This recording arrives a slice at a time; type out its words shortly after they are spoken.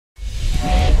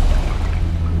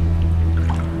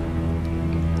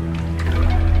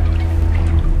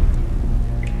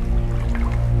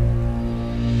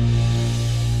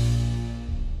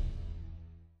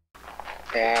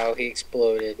he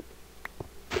exploded.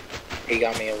 He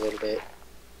got me a little bit.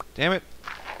 Damn it.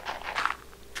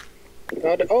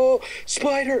 God, oh,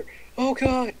 spider! Oh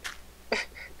god!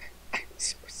 I'm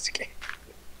so scared.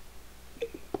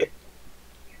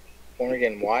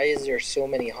 Morgan, why is there so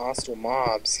many hostile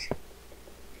mobs?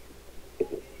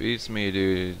 Beats me,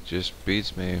 dude. It just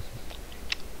beats me.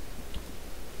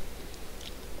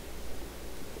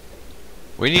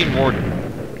 We need more.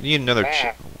 We need another.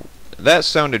 That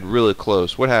sounded really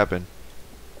close. What happened?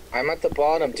 I'm at the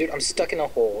bottom. Dude, I'm stuck in a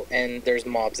hole, and there's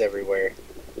mobs everywhere.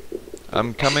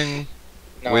 I'm coming.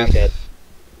 No, I'm dead.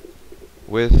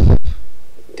 With.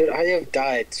 Dude, I have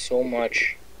died so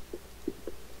much.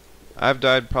 I've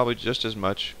died probably just as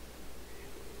much.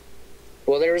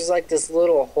 Well, there was like this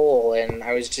little hole, and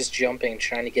I was just jumping,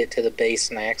 trying to get to the base,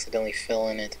 and I accidentally fell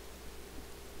in it.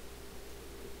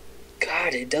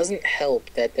 God, it doesn't help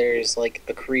that there's like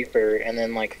a creeper and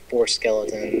then like 4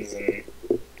 skeletons and...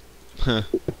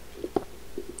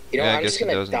 You know, yeah, I'm just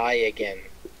gonna die again.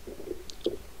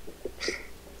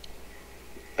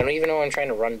 I don't even know when I'm trying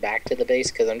to run back to the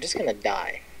base because I'm just gonna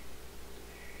die.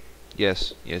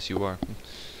 Yes, yes you are.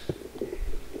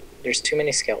 There's too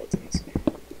many skeletons.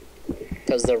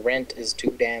 Because the rent is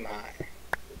too damn high.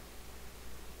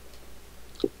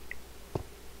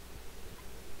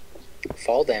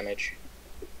 Fall damage.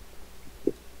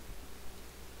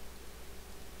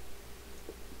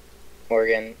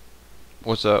 Morgan.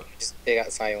 What's up? They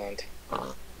got silent.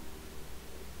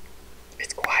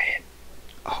 It's quiet.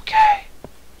 Okay.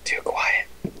 Too quiet.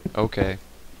 Okay.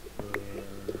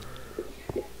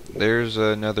 There's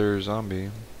another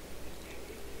zombie.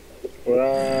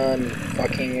 Run.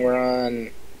 Fucking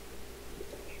run.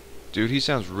 Dude, he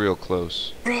sounds real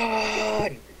close.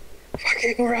 Run!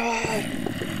 Fucking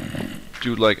run!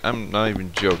 Dude, like, I'm not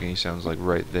even joking. He sounds like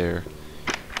right there.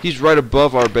 He's right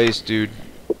above our base, dude.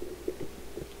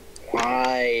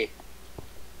 Why?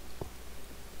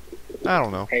 I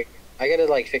don't know. I gotta,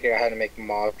 like, figure out how to make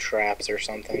mob traps or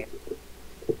something.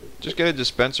 Just get a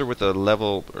dispenser with a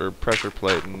level or pressure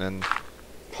plate and then...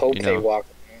 Hope they walk.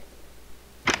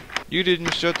 You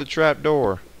didn't shut the trap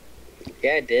door.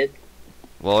 Yeah, I did.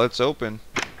 Well, it's open.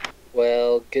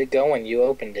 Well, good going. You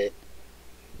opened it.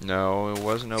 No, it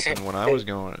wasn't open when I was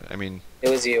going. I mean... It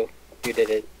was you. You did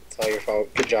it. It's all your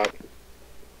fault. Good job.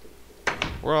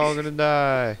 We're all gonna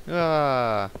die.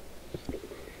 Ah.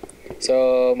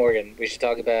 So, Morgan, we should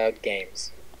talk about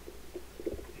games.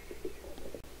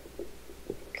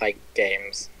 Like,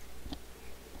 games.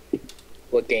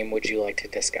 What game would you like to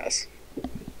discuss?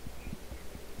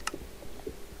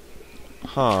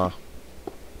 Huh.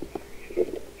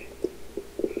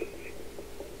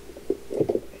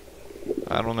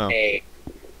 I don't know. A.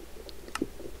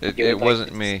 It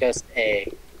wasn't me. Discuss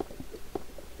A.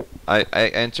 I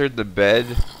entered the bed.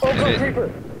 Oh, go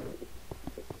creeper!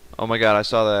 Oh my god, I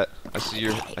saw that. I see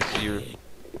your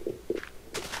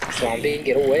Zombie,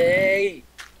 get away!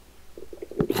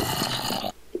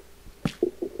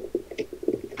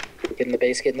 Get in the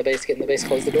base, get in the base, get in the base,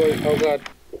 close the door. Oh god.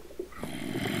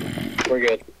 We're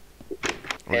good.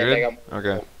 We're good?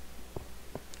 Okay.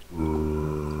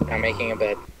 I'm making a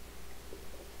bed.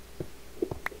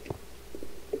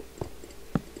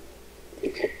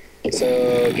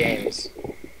 So, games.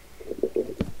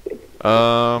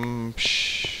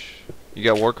 You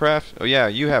got Warcraft? Oh yeah,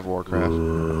 you have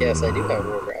Warcraft. Yes, I do have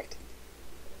Warcraft.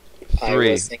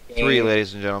 Three,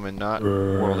 ladies and gentlemen, not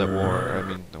World at War. I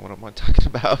mean, what am I talking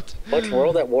about? What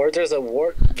World at War? There's a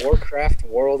Warcraft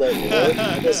World at War?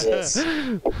 What is this?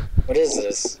 What is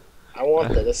this? I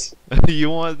want this. You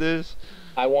want this?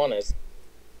 I want it.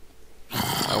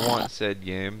 I want said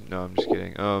game. No, I'm just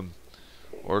kidding.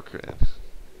 Warcraft.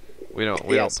 We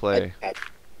don't play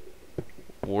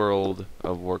World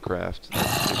of Warcraft.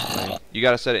 You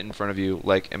gotta set it in front of you.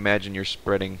 Like, imagine you're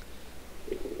spreading.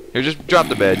 Here, just drop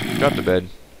the bed. Drop the bed.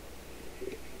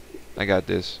 I got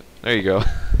this. There you go.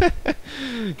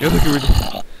 You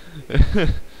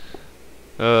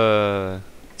look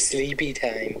Sleepy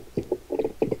time.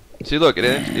 See, look,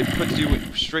 it puts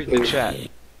you straight in the chat.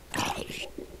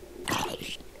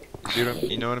 See what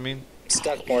you know what I mean? I'm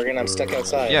stuck, Morgan. I'm stuck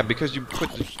outside. Yeah, because you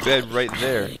put the bed right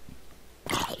there.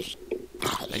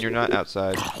 And you're not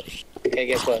outside. Okay,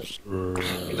 guess what?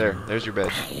 There's your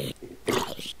bed.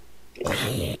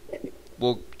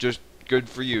 Well, just good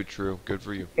for you, True. Good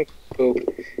for you. Poop.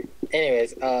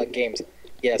 Anyways, games.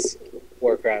 Yes,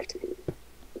 Warcraft.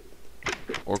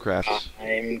 Warcraft.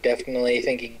 I'm definitely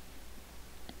thinking.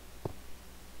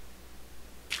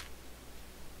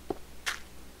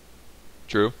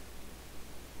 True.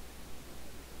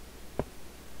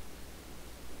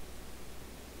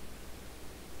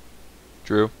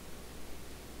 True.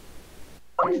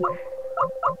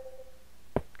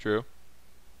 True.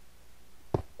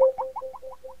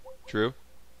 True.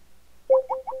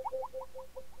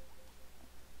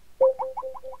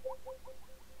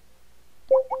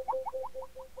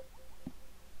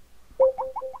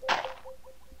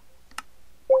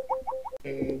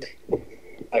 And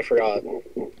I forgot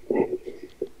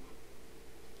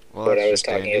Well, what that's I was just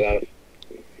talking dandy. about.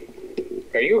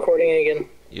 Are you recording it again?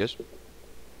 Yes.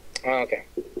 Oh, okay.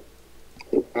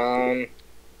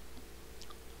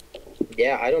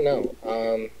 Yeah, I don't know.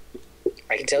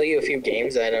 I can tell you a few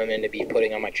games that I'm going to be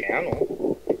putting on my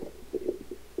channel.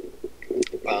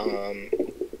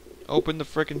 Open the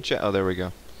frickin' chat. Oh, there we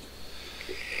go.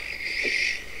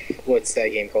 What's that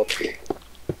game called?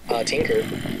 Tinker.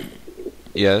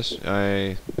 Yes,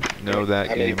 I know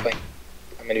that game.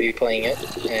 I'm going to be playing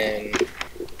it and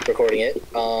recording it.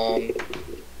 I'm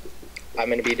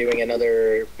going to be doing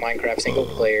another Minecraft single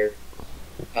player.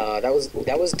 That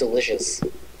was delicious.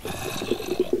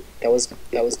 That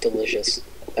was delicious.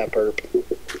 That burp.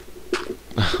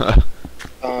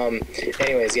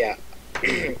 Anyways, yeah.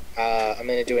 I'm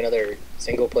gonna do another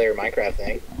single player Minecraft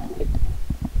thing.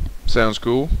 Sounds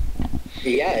cool.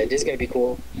 Yeah, it is gonna be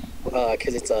cool.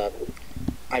 Cause it's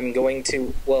I'm going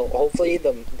to, well, hopefully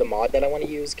the mod that I want to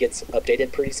use gets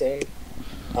updated pretty soon.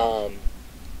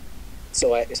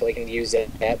 So I can use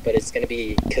that, but it's gonna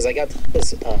be, cause I got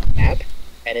this app,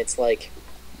 and it's like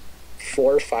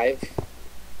 4 or 5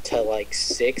 to like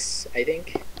 6, I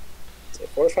think. Is it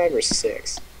 4 or 5 or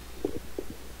 6?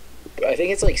 I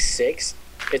think it's like 6.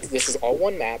 This is all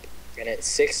one map, and it's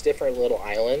 6 different little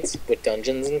islands with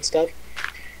dungeons and stuff.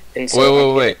 And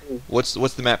so wait. What's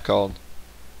the map called?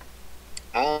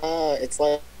 It's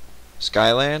like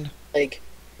Skyland?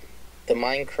 the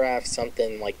Minecraft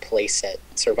something like playset,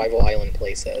 survival island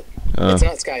playset. It's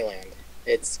not Skyland.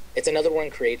 It's another one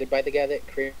created by the guy that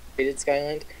created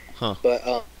Skyland. Huh.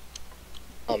 But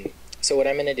so what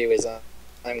I'm gonna do is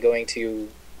I'm going to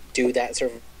do that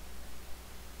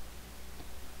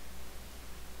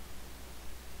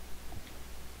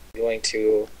going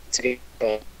to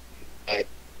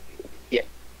yeah,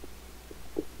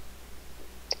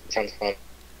 sounds fun.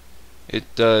 It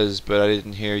does, but I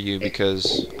didn't hear you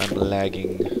because I'm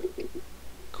lagging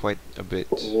quite a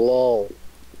bit. Lol.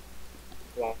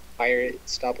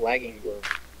 Stop lagging,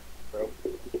 bro.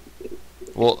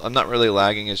 Well, I'm not really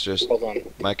lagging. It's just Hold on.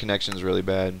 my connection's really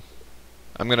bad.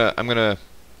 I'm gonna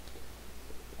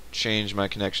change my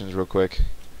connections real quick.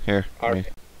 Here. Alright.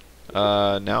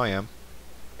 Now I am.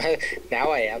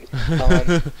 Now I am.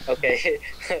 Okay.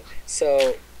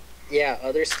 So, yeah,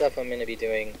 other stuff I'm gonna be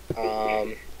doing.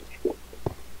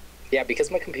 Yeah,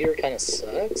 because my computer kind of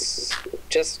sucks.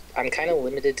 I'm kind of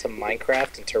limited to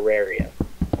Minecraft and Terraria.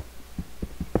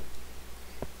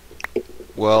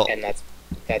 Well, and that's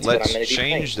what I'm gonna let's be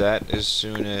change playing. that as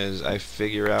soon as I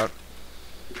figure out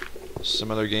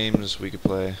some other games we could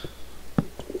play.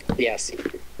 Yes,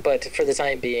 but for the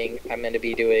time being, I'm going to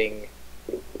be doing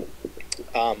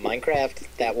Minecraft,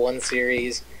 that one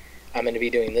series. I'm going to be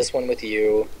doing this one with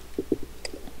you,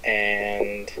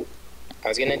 and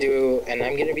I'm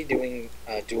going to be doing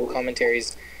dual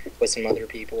commentaries with some other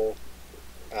people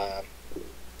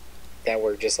that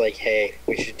were just like, hey,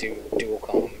 we should do dual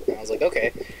comm. And I was like,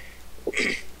 okay.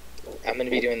 I'm going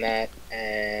to be doing that,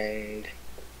 and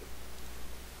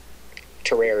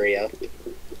Terraria.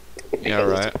 Yeah,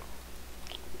 right.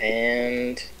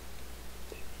 And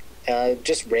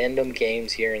just random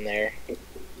games here and there.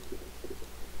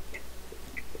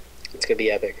 It's gonna be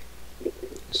epic.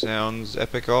 Sounds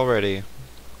epic already.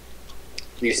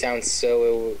 You sound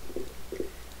so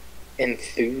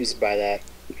enthused by that.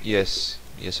 Yes,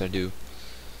 I do.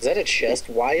 Is that a chest?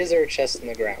 Why is there a chest in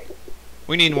the ground?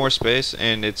 We need more space,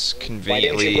 and it's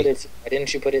conveniently... Why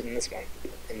didn't you put it in this one?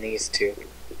 In these two?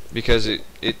 Because it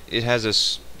has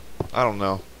this... I don't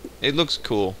know. It looks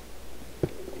cool.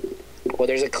 Well,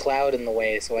 there's a cloud in the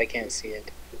way, so I can't see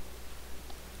it.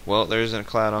 Well, there isn't a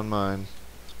cloud on mine.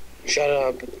 Shut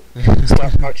up.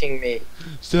 Stop mocking me.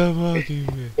 Stop mocking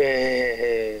me.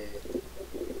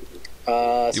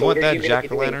 So you want that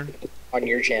jack-o'-lantern? On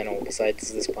your channel,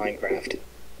 besides this Minecraft?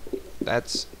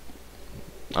 That's...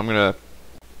 I'm gonna...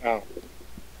 Oh.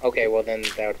 Okay, well then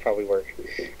that would probably work.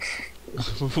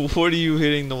 What are you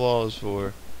hitting the walls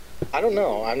for? I don't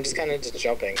know. I'm just kind of just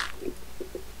jumping.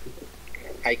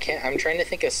 I'm trying to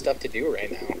think of stuff to do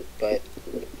right now, but...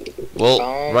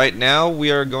 Well, right now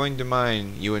we are going to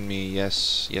mine, you and me.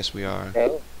 Yes, we are.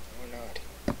 No, we're not.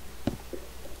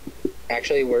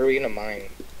 Actually, where are we gonna mine?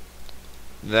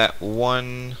 That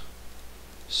one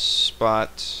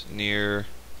spot near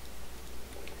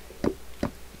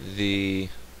the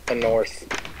The north.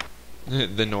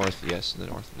 The North, yes, the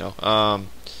North. No.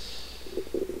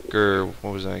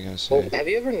 What was I gonna say? Well, have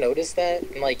you ever noticed that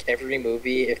in like every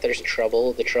movie, if there's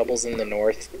trouble, the trouble's in the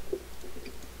North?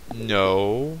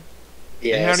 No.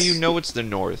 Yes. And how do you know it's the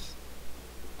North?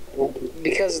 Well,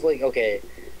 because like okay,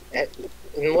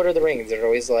 in Lord of the Rings, they're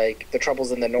always like the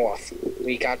trouble's in the North.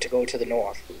 We got to go to the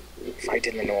North, fight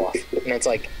in the North, and it's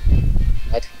like,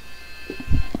 what?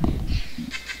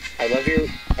 I love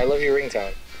your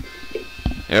ringtone.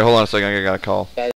 Yeah, hold on a second. I got a call.